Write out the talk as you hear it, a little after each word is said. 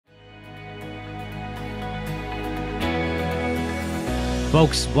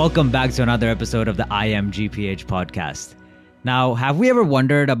Folks, welcome back to another episode of the IMGPH podcast. Now, have we ever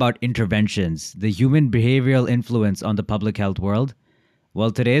wondered about interventions, the human behavioral influence on the public health world? Well,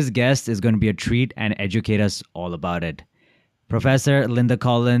 today's guest is going to be a treat and educate us all about it. Professor Linda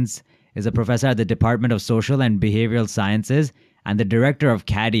Collins is a professor at the Department of Social and Behavioral Sciences and the director of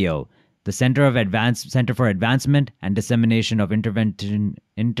CADIO, the Center for Advancement and Dissemination of Intervention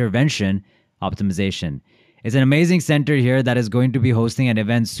Optimization. It's an amazing center here that is going to be hosting an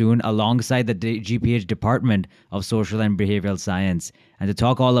event soon alongside the GPH Department of Social and Behavioral Science. And to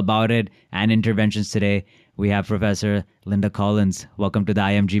talk all about it and interventions today, we have Professor Linda Collins. Welcome to the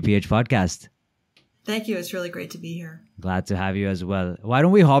IMGPH podcast. Thank you. It's really great to be here. Glad to have you as well. Why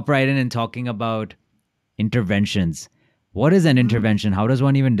don't we hop right in and talking about interventions? What is an intervention? How does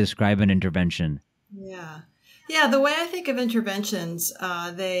one even describe an intervention? Yeah, the way I think of interventions,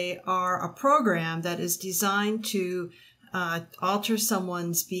 they are a program that is designed to alter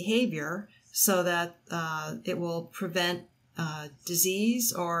someone's behavior so that it will prevent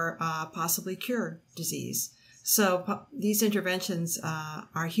disease or possibly cure disease. So these interventions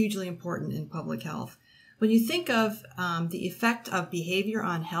are hugely important in public health. When you think of the effect of behavior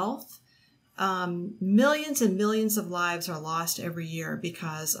on health, millions and millions of lives are lost every year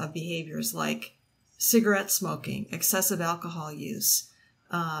because of behaviors like cigarette smoking, excessive alcohol use,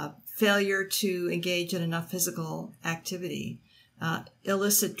 failure to engage in enough physical activity,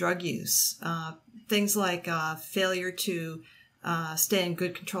 illicit drug use, things like failure to stay in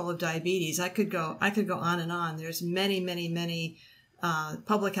good control of diabetes. I could go on and on. There's many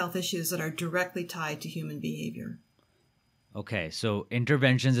public health issues that are directly tied to human behavior. Okay, so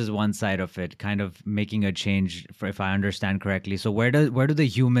interventions is one side of it, kind of making a change, if I understand correctly. So where do the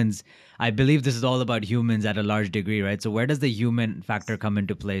humans, I believe this is all about humans at a large degree, right? So where does the human factor come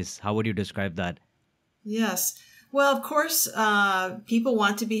into place? How would you describe that? Yes. Well, of course, people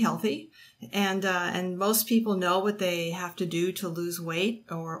want to be healthy, and most people know what they have to do to lose weight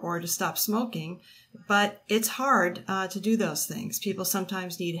or to stop smoking, but it's hard to do those things. People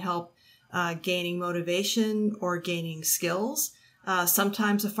sometimes need help gaining motivation or gaining skills.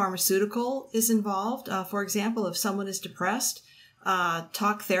 Sometimes a pharmaceutical is involved. For example, if someone is depressed,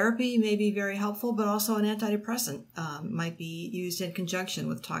 talk therapy may be very helpful, but also an antidepressant might be used in conjunction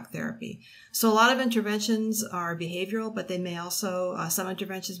with talk therapy. So a lot of interventions are behavioral, but they may also, some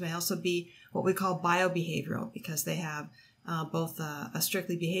interventions may also be what we call biobehavioral because they have both a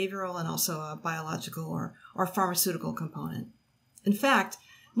strictly behavioral and also a biological or pharmaceutical component. In fact,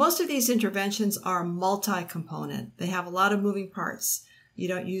 most of these interventions are multi-component. They have a lot of moving parts. You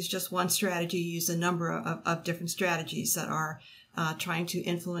don't use just one strategy, you use a number of different strategies that are trying to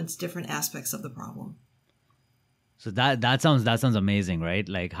influence different aspects of the problem. So that sounds amazing, right?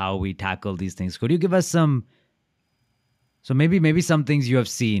 Like how we tackle these things. Could you give us some maybe some things you have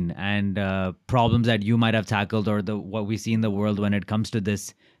seen and problems that you might have tackled or what we see in the world when it comes to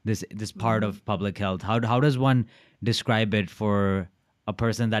this part of public health? How does one describe it for a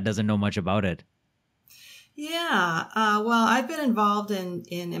person that doesn't know much about it? Yeah, well, I've been involved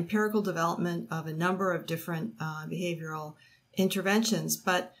in empirical development of a number of different behavioral interventions,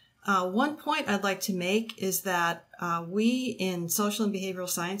 but one point I'd like to make is that we in social and behavioral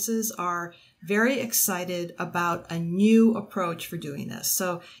sciences are very excited about a new approach for doing this.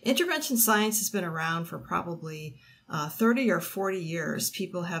 So intervention science has been around for probably 30 or 40 years.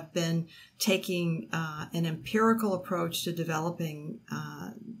 People have been taking an empirical approach to developing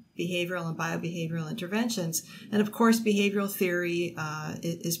behavioral and biobehavioral interventions. And of course, behavioral theory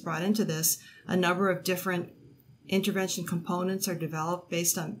is brought into this. A number of different intervention components are developed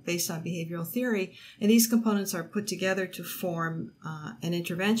based on behavioral theory, and these components are put together to form an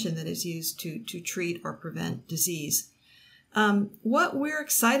intervention that is used to treat or prevent disease. What we're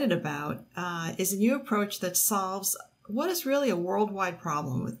excited about is a new approach that solves what is really a worldwide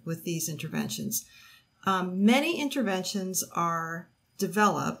problem with these interventions. Many interventions are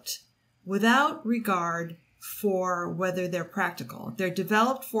developed without regard for whether they're practical. They're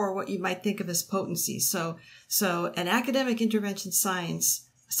developed for what you might think of as potency. So an academic intervention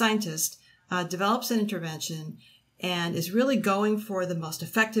scientist develops an intervention and is really going for the most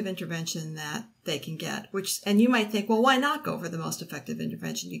effective intervention that they can get, and you might think, well, why not go for the most effective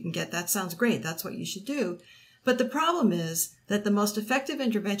intervention you can get? That sounds great. That's what you should do. But the problem is that the most effective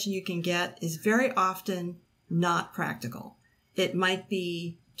intervention you can get is very often not practical. It might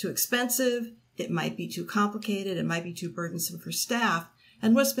be too expensive. It might be too complicated. It might be too burdensome for staff.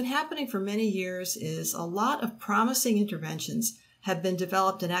 And what's been happening for many years is a lot of promising interventions have been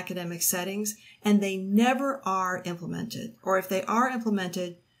developed in academic settings, and they never are implemented. Or if they are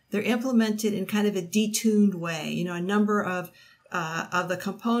implemented, they're implemented in kind of a detuned way. You know, a number of of the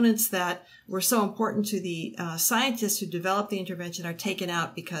components that were so important to the scientists who developed the intervention are taken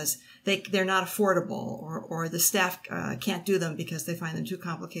out because they're not affordable, or the staff can't do them because they find them too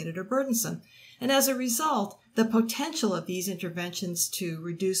complicated or burdensome. And as a result, the potential of these interventions to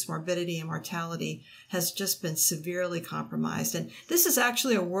reduce morbidity and mortality has just been severely compromised. And this is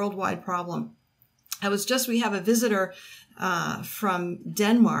actually a worldwide problem. We have a visitor from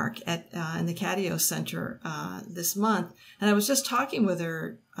Denmark in the Cadio Center this month, and I was just talking with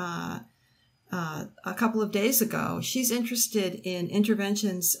her a couple of days ago. She's interested in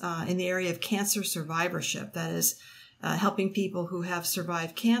interventions in the area of cancer survivorship, that is, helping people who have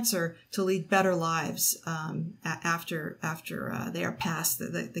survived cancer to lead better lives after they are past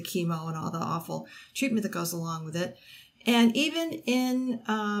the chemo and all the awful treatment that goes along with it. And even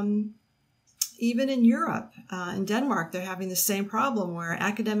in Europe, in Denmark, they're having the same problem where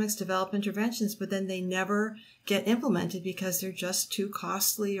academics develop interventions, but then they never get implemented because they're just too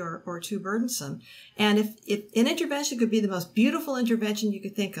costly or too burdensome. And if an intervention could be the most beautiful intervention you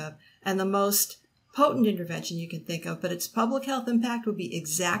could think of and the most potent intervention you can think of, but its public health impact would be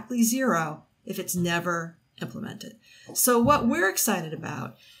exactly zero if it's never implemented. So what we're excited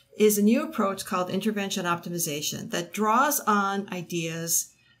about is a new approach called intervention optimization that draws on ideas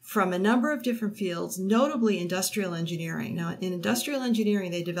from a number of different fields, notably industrial engineering. Now, in industrial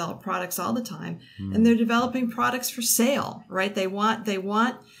engineering, they develop products all the time, and they're developing products for sale, right? They want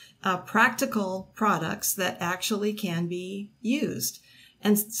practical products that actually can be used.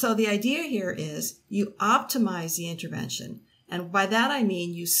 And so the idea here is you optimize the intervention. And by that, I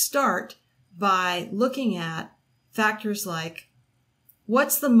mean you start by looking at factors like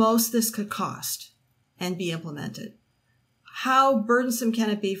what's the most this could cost and be implemented? How burdensome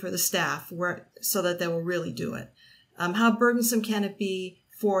can it be for the staff so that they will really do it? How burdensome can it be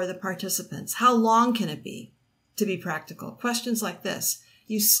for the participants? How long can it be to be practical? Questions like this.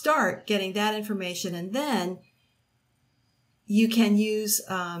 You start getting that information, and then you can use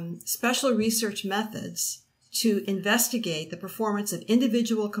special research methods to investigate the performance of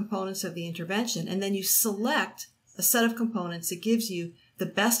individual components of the intervention, and then you select a set of components that gives you the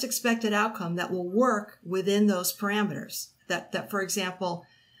best expected outcome that will work within those parameters. That, for example,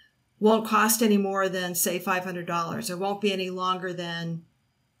 won't cost any more than, say, $500, or won't be any longer than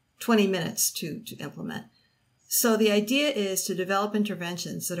 20 minutes to implement. So the idea is to develop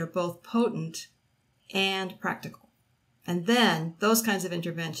interventions that are both potent and practical. And then those kinds of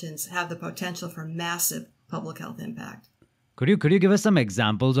interventions have the potential for massive public health impact. Could you give us some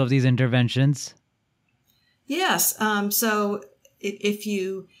examples of these interventions? Yes. So if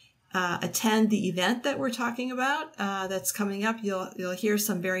you attend the event that we're talking about that's coming up, you'll hear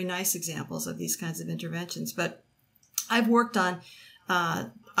some very nice examples of these kinds of interventions. But I've worked on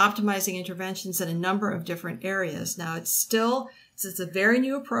optimizing interventions in a number of different areas. Now, it's a very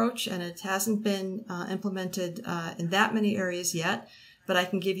new approach, and it hasn't been implemented in that many areas yet, but I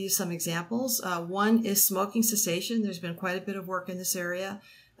can give you some examples. One is smoking cessation. There's been quite a bit of work in this area,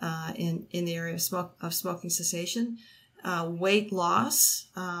 in the area of smoking cessation. Weight loss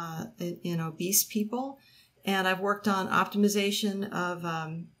in obese people. And I've worked on optimization of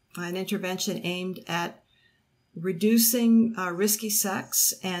an intervention aimed at reducing risky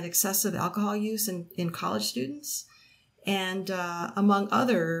sex and excessive alcohol use in college students. And among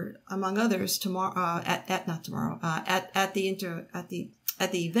others, tomorrow at the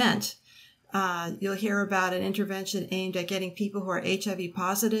event, you'll hear about an intervention aimed at getting people who are HIV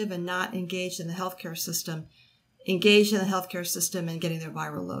positive and not engaged in the healthcare system and getting their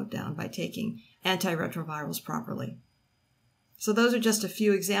viral load down by taking antiretrovirals properly. So those are just a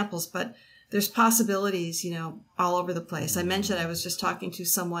few examples, but there's possibilities, all over the place. I mentioned I was just talking to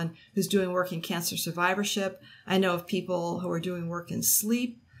someone who's doing work in cancer survivorship. I know of people who are doing work in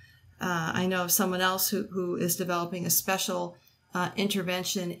sleep. I know of someone else who is developing a special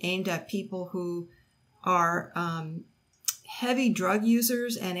intervention aimed at people who are heavy drug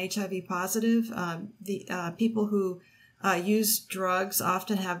users and HIV positive. The people who use drugs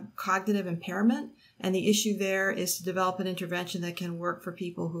often have cognitive impairment, and the issue there is to develop an intervention that can work for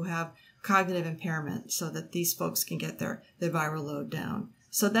people who have cognitive impairment so that these folks can get their viral load down.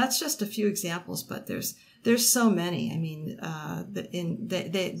 So that's just a few examples, but there's so many. I mean,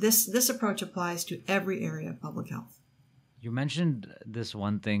 this approach applies to every area of public health. You mentioned this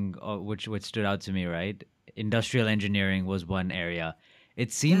one thing which stood out to me, right? Industrial engineering was one area.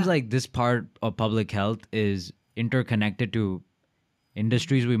 It seems like this part of public health is interconnected to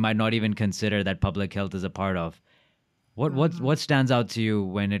industries we might not even consider that public health is a part of. What stands out to you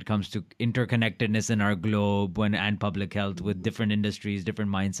when it comes to interconnectedness in our globe and public health with different industries, different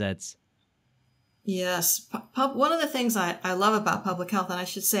mindsets? Yes. One of the things I love about public health, and I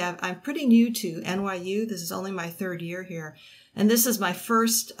should say I'm pretty new to NYU. This is only my third year here. And this is my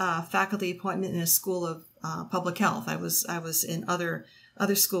first faculty appointment in a school of public health. I was in other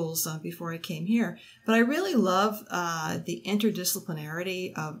schools before I came here. But I really love the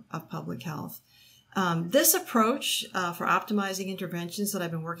interdisciplinarity of public health. This approach for optimizing interventions that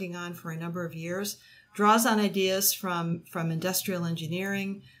I've been working on for a number of years draws on ideas from industrial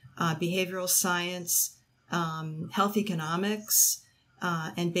engineering, behavioral science, health economics,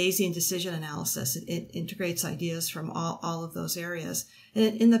 and Bayesian decision analysis. It integrates ideas from all of those areas.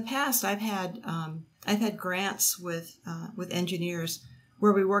 In the past, I've had grants with engineers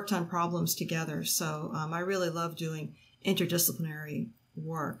where we worked on problems together. So I really love doing interdisciplinary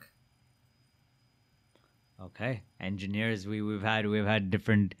work. Okay, engineers. We've had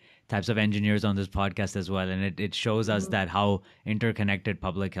different types of engineers on this podcast as well, and it shows us that how interconnected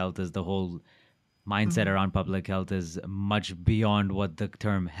public health is. The whole mindset around public health is much beyond what the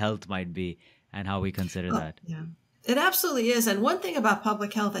term health might be, and how we consider that. Yeah, it absolutely is. And one thing about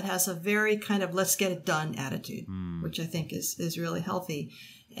public health, it has a very kind of let's get it done attitude, which I think is really healthy.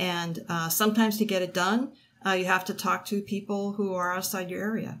 And sometimes to get it done, you have to talk to people who are outside your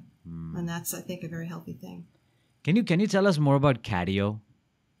area, and that's, I think, a very healthy thing. Can you tell us more about cadio?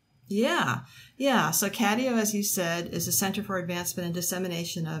 Yeah. So cadio, as you said, is a Center for Advancement and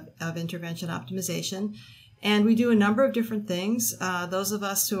Dissemination of Intervention Optimization. And we do a number of different things. Those of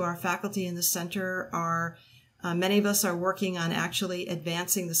us who are faculty in the center many of us are working on actually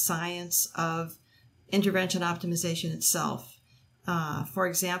advancing the science of intervention optimization itself. For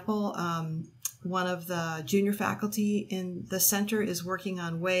example, one of the junior faculty in the center is working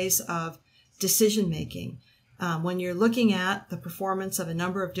on ways of decision making. When you're looking at the performance of a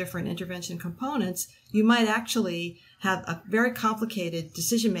number of different intervention components, you might actually have a very complicated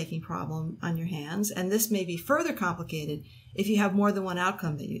decision-making problem on your hands, and this may be further complicated if you have more than one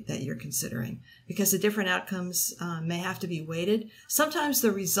outcome that you're considering, because the different outcomes may have to be weighted. Sometimes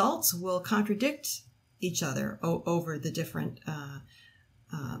the results will contradict each other over the different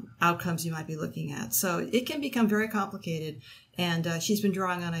outcomes you might be looking at. So it can become very complicated, and she's been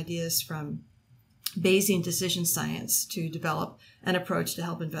drawing on ideas from Bayesian decision science to develop an approach to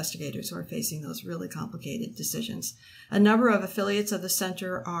help investigators who are facing those really complicated decisions. A number of affiliates of the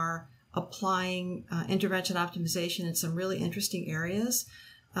center are applying intervention optimization in some really interesting areas.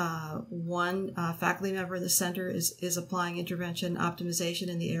 One faculty member in the center is applying intervention optimization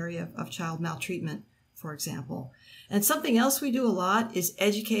in the area of child maltreatment, for example. And something else we do a lot is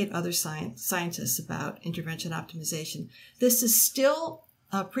educate other scientists about intervention optimization. This is still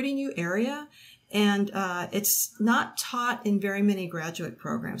a pretty new area, and it's not taught in very many graduate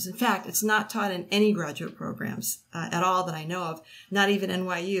programs. In fact, it's not taught in any graduate programs at all that I know of, not even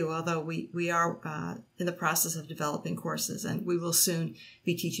NYU, although we are in the process of developing courses, and we will soon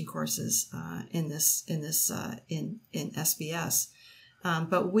be teaching courses in SBS.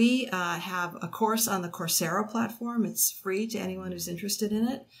 But we have a course on the Coursera platform. It's free to anyone who's interested in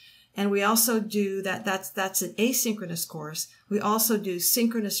it. And we also do that's an asynchronous course. We also do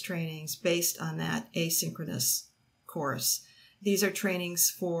synchronous trainings based on that asynchronous course. These are trainings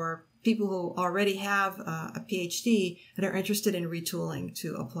for people who already have a PhD and are interested in retooling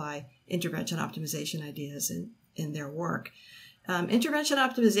to apply intervention optimization ideas in their work. Intervention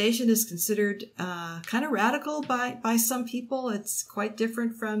optimization is considered kind of radical by some people. It's quite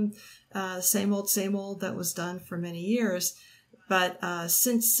different from same old that was done for many years. But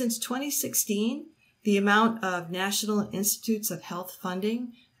since 2016, the amount of National Institutes of Health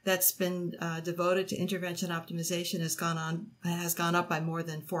funding that's been devoted to intervention optimization has gone up by more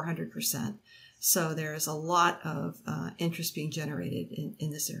than 400%. So there is a lot of interest being generated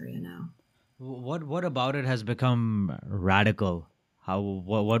in this area now. What about it has become radical?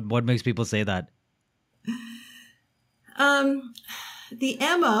 What makes people say that? The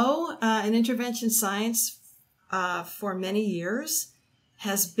MO in intervention science for many years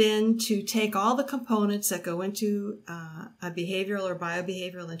has been to take all the components that go into a behavioral or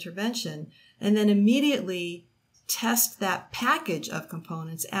biobehavioral intervention and then immediately test that package of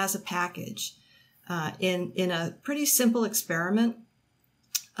components as a package in a pretty simple experiment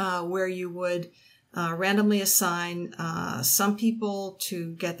where you would randomly assign some people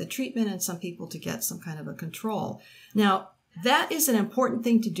to get the treatment and some people to get some kind of a control. Now, that is an important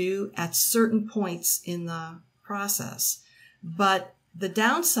thing to do at certain points in the process, but the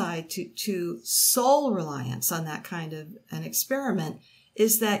downside to sole reliance on that kind of an experiment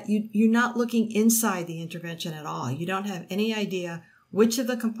is that you're not looking inside the intervention at all. You don't have any idea which of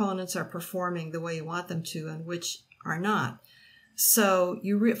the components are performing the way you want them to and which are not. So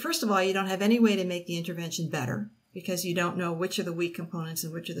first of all, you don't have any way to make the intervention better because you don't know which are the weak components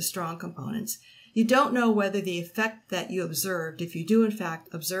and which are the strong components. You don't know whether the effect that you observed, if you do in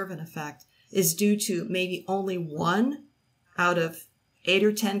fact observe an effect, is due to maybe only one out of 8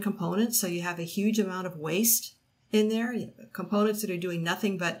 or 10 components. So you have a huge amount of waste in there, components that are doing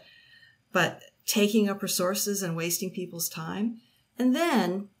nothing but taking up resources and wasting people's time. And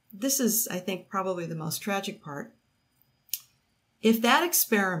then, this is, I think, probably the most tragic part. If that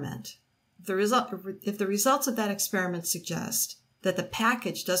experiment, if the results of that experiment suggest that the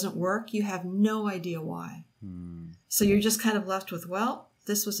package doesn't work, you have no idea why. So you're just kind of left with, well,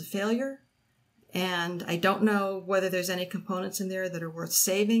 this was a failure, and I don't know whether there's any components in there that are worth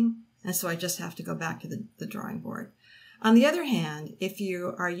saving, and so I just have to go back to the drawing board. On the other hand, if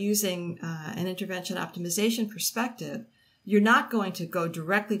you are using an intervention optimization perspective, you're not going to go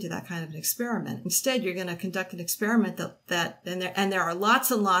directly to that kind of an experiment. Instead, you're going to conduct an experiment and there are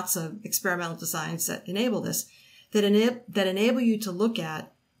lots and lots of experimental designs that enable this, that enable you to look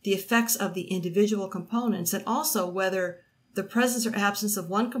at the effects of the individual components and also whether the presence or absence of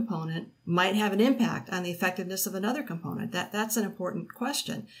one component might have an impact on the effectiveness of another component. That's an important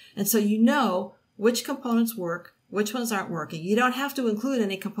question. And so you know which components work, which ones aren't working. You don't have to include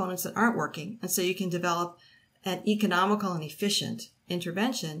any components that aren't working. And so you can develop an economical and efficient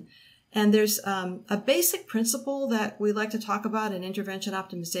intervention. And there's a basic principle that we like to talk about in intervention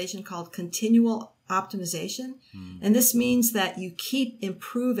optimization called continual optimization. And this means that you keep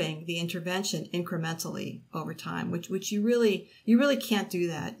improving the intervention incrementally over time, which you really can't do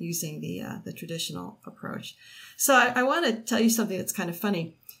that using the traditional approach. So I want to tell you something that's kind of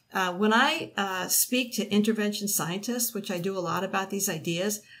funny. When I speak to intervention scientists, which I do a lot about these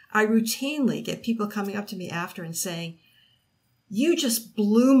ideas, I routinely get people coming up to me after and saying, "You just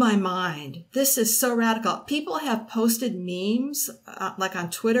blew my mind. This is so radical." People have posted memes, like on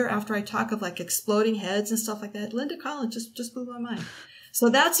Twitter after I talk of like exploding heads and stuff like that. "Linda Collins just blew my mind." So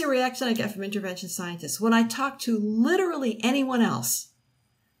that's the reaction I get from intervention scientists. When I talk to literally anyone else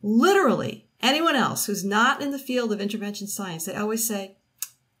who's not in the field of intervention science, they always say,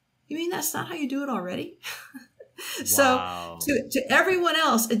 "You mean that's not how you do it already?" Wow. So to everyone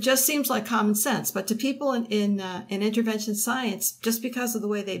else, it just seems like common sense. But to people in intervention science, just because of the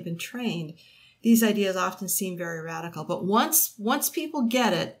way they've been trained, these ideas often seem very radical. But once people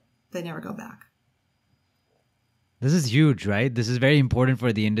get it, they never go back. This is huge, right? This is very important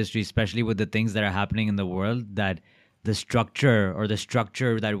for the industry, especially with the things that are happening in the world, that the structure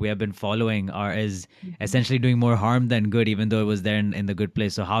that we have been following is essentially doing more harm than good, even though it was there in the good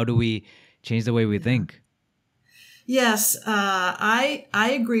place. So how do we change the way we think? Yes, I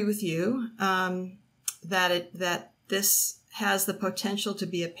agree with you that this has the potential to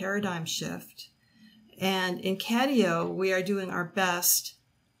be a paradigm shift. And in cadio, we are doing our best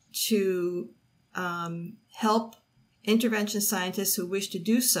to help intervention scientists who wish to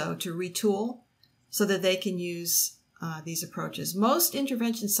do so to retool so that they can use these approaches. Most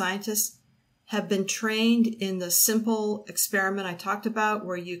intervention scientists have been trained in the simple experiment I talked about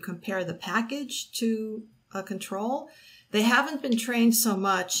where you compare the package to a control. They haven't been trained so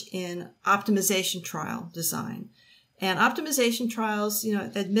much in optimization trial design. And optimization trials,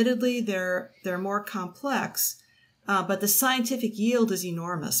 admittedly, they're more complex, but the scientific yield is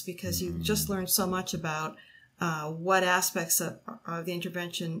enormous because you just learned so much about what aspects of the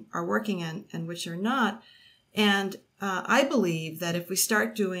intervention are working and which are not. And I believe that if we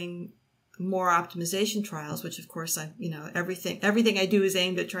start doing more optimization trials, which of course everything I do is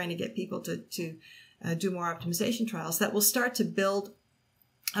aimed at trying to get people to do more optimization trials, that will start to build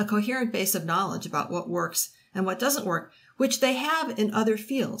a coherent base of knowledge about what works and what doesn't work, which they have in other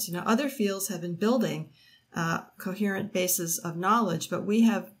fields. Other fields have been building coherent bases of knowledge, but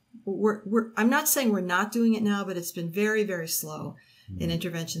I'm not saying we're not doing it now, but it's been very, very slow in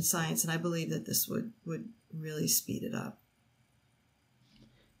intervention science, and I believe that this would really speed it up.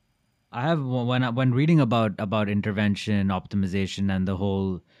 I have when reading about intervention optimization and the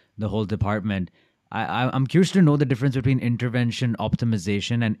whole department, I'm curious to know the difference between intervention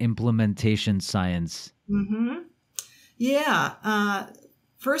optimization and implementation science. Mm-hmm. Yeah.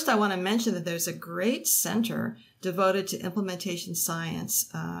 First, I want to mention that there's a great center devoted to implementation science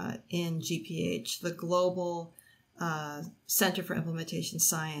in GPH, the Global Center for Implementation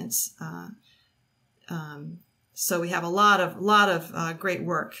Science. So we have a lot of great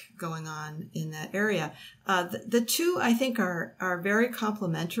work going on in that area. The two, I think, are very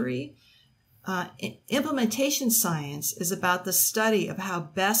complementary. Implementation science is about the study of how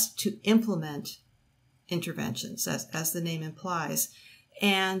best to implement interventions, as the name implies.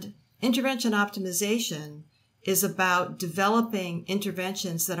 And intervention optimization is about developing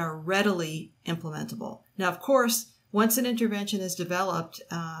interventions that are readily implementable. Now, of course, once an intervention is developed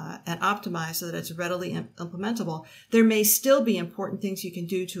and optimized so that it's readily implementable, there may still be important things you can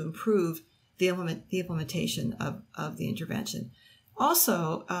do to improve the implementation of the intervention.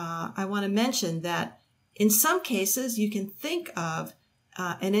 Also, I want to mention that in some cases, you can think of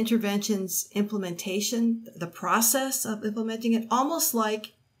an intervention's implementation, the process of implementing it, almost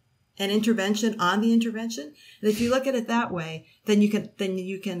like an intervention on the intervention. And if you look at it that way, then you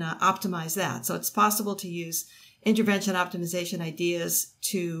can optimize that. So it's possible to use intervention optimization ideas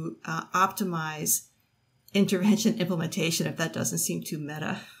to optimize intervention implementation, if that doesn't seem too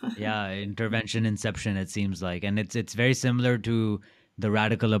meta. Yeah, intervention inception, it seems like. And it's very similar to the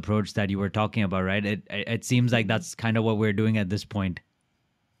radical approach that you were talking about, right? It seems like that's kind of what we're doing at this point.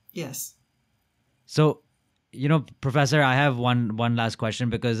 Yes. So, Professor, I have one last question,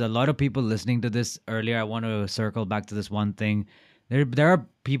 because a lot of people listening to this earlier, I want to circle back to this one thing. There are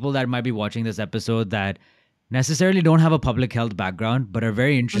people that might be watching this episode that necessarily don't have a public health background, but are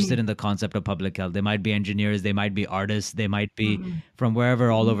very interested in the concept of public health. They might be engineers, they might be artists, they might be from wherever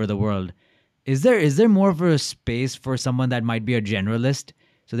all over the world. Is there more of a space for someone that might be a generalist?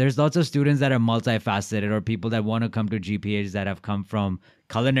 So there's lots of students that are multifaceted, or people that want to come to GPH that have come from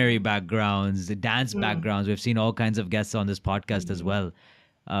culinary backgrounds, dance backgrounds. We've seen all kinds of guests on this podcast as well.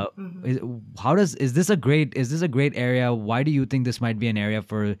 Is this a great area? Why do you think this might be an area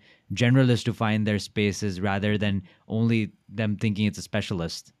for generalists to find their spaces rather than only them thinking it's a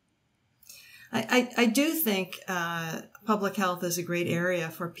specialist? I do think public health is a great area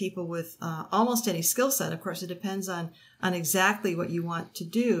for people with almost any skill set. Of course, it depends on exactly what you want to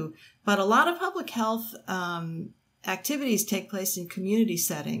do. But a lot of public health activities take place in community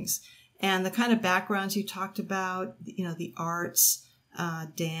settings. And the kind of backgrounds you talked about, the arts,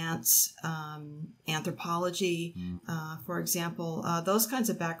 dance, anthropology, for example, those kinds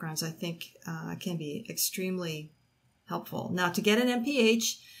of backgrounds, I think, can be extremely helpful. Now, to get an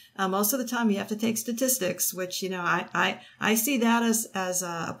MPH, most of the time you have to take statistics, which, I see that as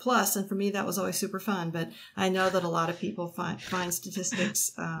a plus. And for me, that was always super fun. But I know that a lot of people find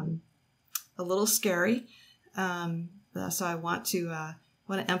statistics a little scary. So I want to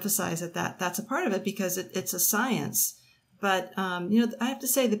emphasize that that's a part of it, because it's a science. But, I have to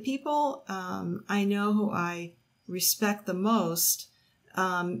say the people I know who I respect the most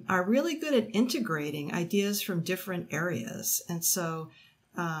are really good at integrating ideas from different areas. And so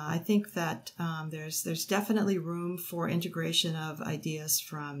I think that there's definitely room for integration of ideas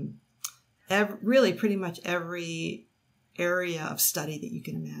from really pretty much every area of study that you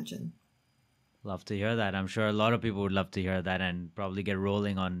can imagine. Love to hear that. I'm sure a lot of people would love to hear that and probably get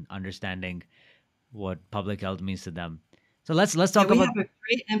rolling on understanding what public health means to them. So let's talk about. We have a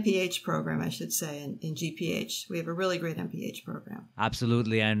great MPH program, I should say, in GPH. We have a really great MPH program.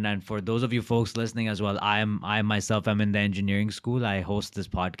 Absolutely, and for those of you folks listening as well, I myself am in the engineering school. I host this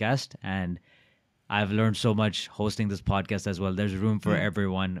podcast, and I've learned so much hosting this podcast as well. There's room for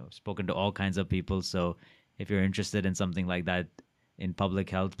everyone. I've spoken to all kinds of people. So if you're interested in something like that in public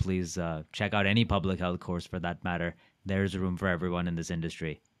health, please check out any public health course for that matter. There's room for everyone in this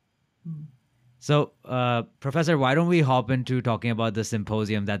industry. So, Professor, why don't we hop into talking about the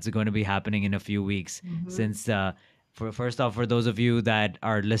symposium that's going to be happening in a few weeks? Since, first off, for those of you that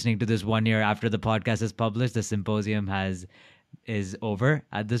are listening to this 1 year after the podcast is published, the symposium is over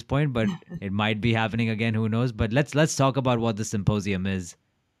at this point, but it might be happening again. Who knows? But let's talk about what the symposium is.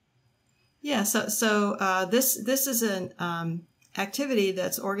 Yeah. So this is an activity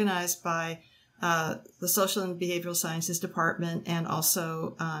that's organized by the Social and Behavioral Sciences Department, and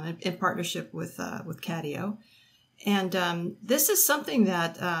also in partnership with CADIO. And this is something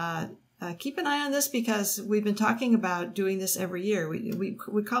that keep an eye on this, because we've been talking about doing this every year.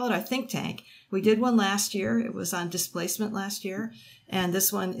 We call it our think tank. We did one last year. It was on displacement last year, and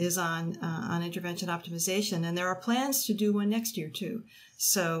this one is on intervention optimization. And there are plans to do one next year too.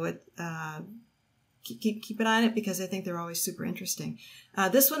 So keep an eye on it, because I think they're always super interesting.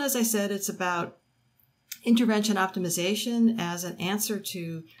 This one, as I said, it's about intervention optimization as an answer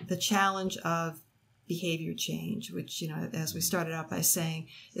to the challenge of behavior change, which, as we started out by saying,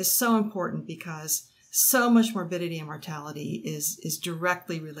 is so important, because so much morbidity and mortality is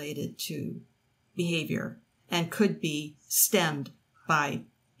directly related to behavior and could be stemmed by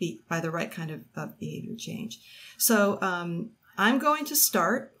the right kind of behavior change. So I'm going to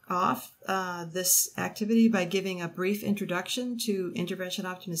start off this activity by giving a brief introduction to intervention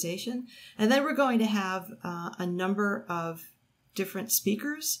optimization. And then we're going to have a number of different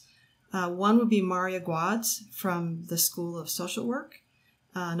speakers. One would be Maria Guads from the School of Social Work.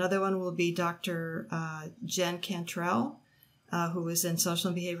 Another one will be Dr. Jen Cantrell, who is in social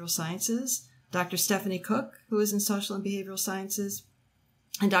and behavioral sciences, Dr. Stephanie Cook, who is in social and behavioral sciences,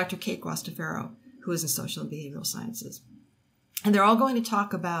 and Dr. Kate Guastafaro, who is in social and behavioral sciences. And they're all going to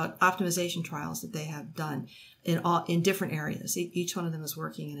talk about optimization trials that they have done in different areas. Each one of them is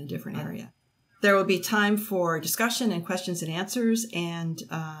working in a different area. There will be time for discussion and questions and answers, and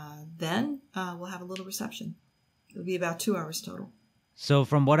then we'll have a little reception. It'll be about 2 hours total. So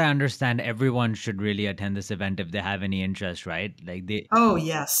from what I understand, everyone should really attend this event if they have any interest, right? Oh,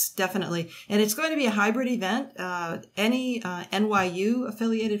 yes, definitely. And it's going to be a hybrid event. Any NYU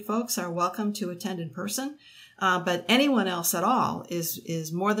affiliated folks are welcome to attend in person, but anyone else at all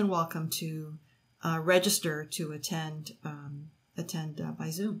is more than welcome to register to attend by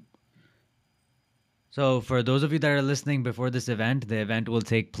Zoom. So for those of you that are listening before this event, the event will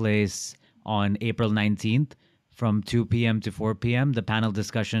take place on April 19th from 2 p.m. to 4 p.m. The panel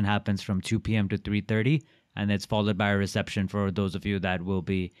discussion happens from 2 p.m. to 3:30, and it's followed by a reception for those of you that will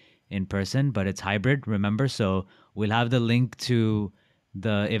be in person, but it's hybrid, remember? So we'll have the link to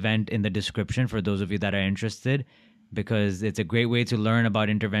the event in the description for those of you that are interested, because it's a great way to learn about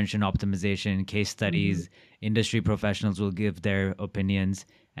intervention optimization, case studies. Industry professionals will give their opinions,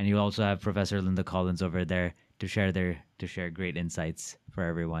 and you also have Professor Linda Collins over there to share great insights for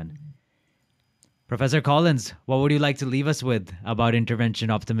everyone. Professor Collins, what would you like to leave us with about intervention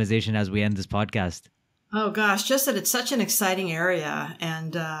optimization as we end this podcast? Oh gosh, just that it's such an exciting area,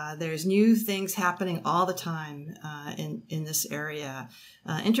 and there's new things happening all the time in this area.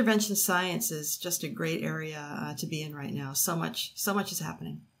 Intervention science is just a great area to be in right now. So much is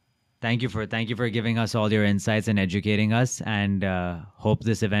happening. Thank you for giving us all your insights and educating us, and hope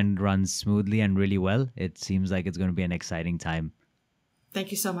this event runs smoothly and really well. It seems like it's going to be an exciting time.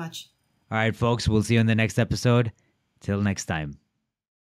 Thank you so much. All right, folks, we'll see you in the next episode. Till next time.